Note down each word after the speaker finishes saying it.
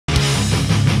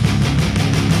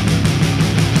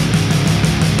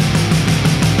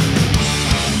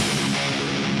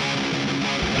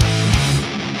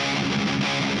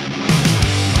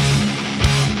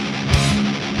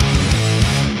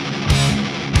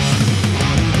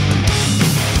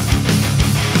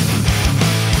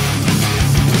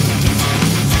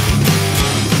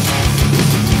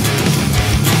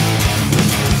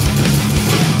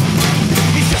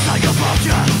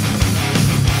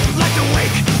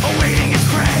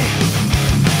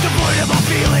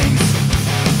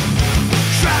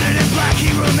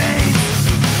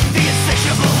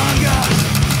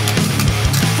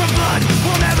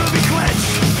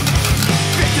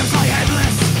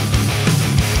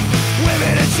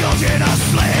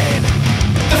slave.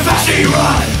 The faster you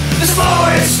run, the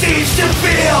slower it seems to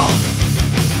feel.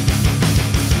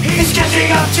 He's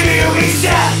catching up to you, he's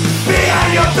dead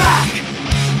behind your back.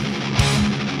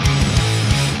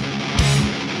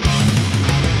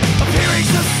 Appearing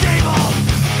so stable,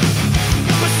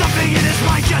 but something in his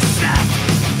mind just snapped.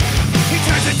 He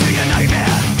turns into your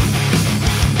nightmare.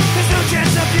 There's no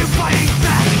chance of you fighting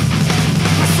back.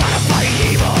 Personifying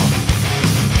evil,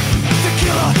 the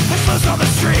killer has lost on the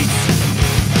streets,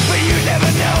 but you never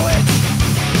know it.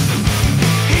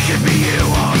 He could be you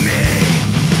or me.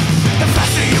 The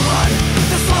faster you run,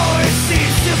 the slower it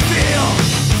seems to feel.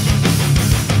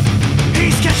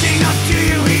 He's catching up to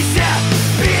you, he's there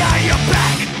behind your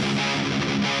back.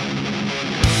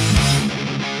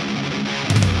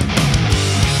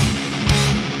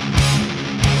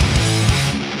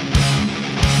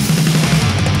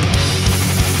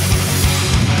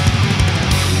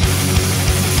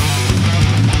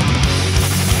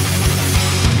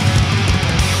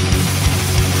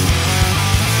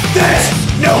 There's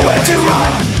nowhere to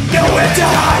run, nowhere to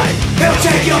hide. He'll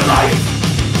take your life.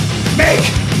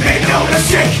 Make no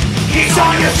mistake, he's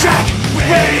on your track,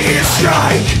 ready to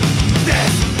strike.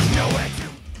 There's nowhere to...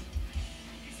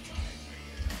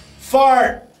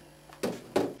 Fart!